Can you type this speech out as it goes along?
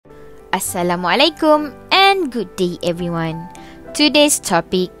Assalamualaikum and good day everyone. Today's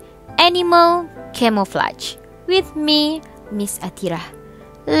topic, animal camouflage. With me, Miss Atira.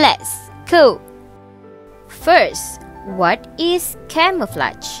 Let's go. First, what is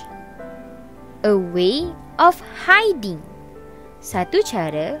camouflage? A way of hiding. Satu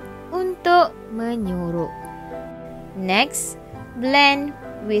cara untuk menyorok. Next, blend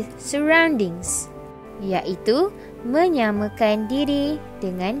with surroundings, iaitu menyamakan diri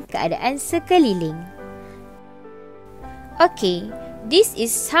dengan keadaan sekeliling. Okay, this is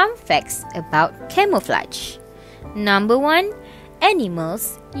some facts about camouflage. Number 1,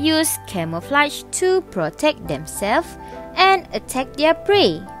 animals use camouflage to protect themselves and attack their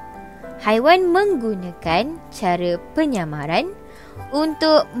prey. Haiwan menggunakan cara penyamaran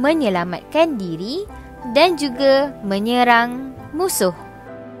untuk menyelamatkan diri dan juga menyerang musuh.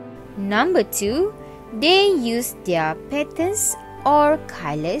 Number 2, they use their patterns or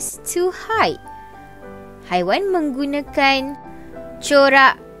colours to hide. Haiwan menggunakan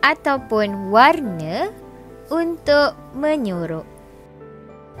corak ataupun warna untuk menyorok.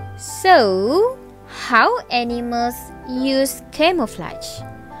 So, how animals use camouflage?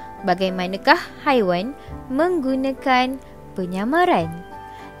 Bagaimanakah haiwan menggunakan penyamaran?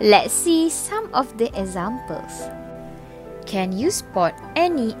 Let's see some of the examples. Can you spot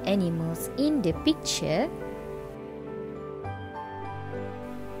any animals in the picture?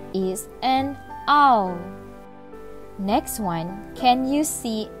 Is an owl. Next one, can you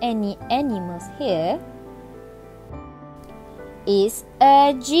see any animals here? Is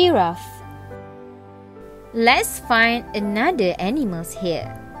a giraffe. Let's find another animals here.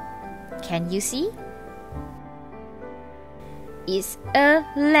 Can you see? Is a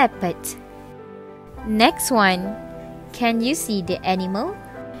leopard. Next one, can you see the animal?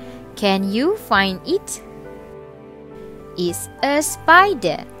 Can you find it? Is a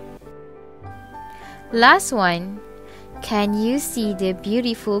spider. Last one, can you see the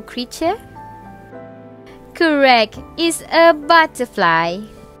beautiful creature? Correct, is a butterfly.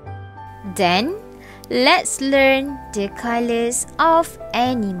 Then, let's learn the colors of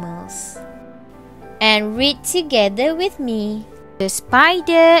animals. And read together with me. The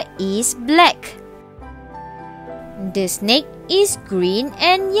spider is black. The snake is green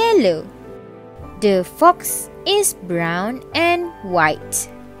and yellow. The fox is brown and white.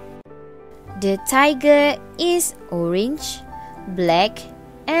 The tiger is orange, black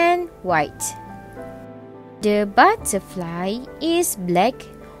and white. The butterfly is black,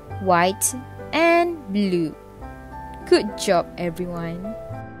 white and blue. Good job everyone.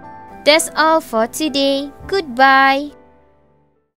 That's all for today. Goodbye.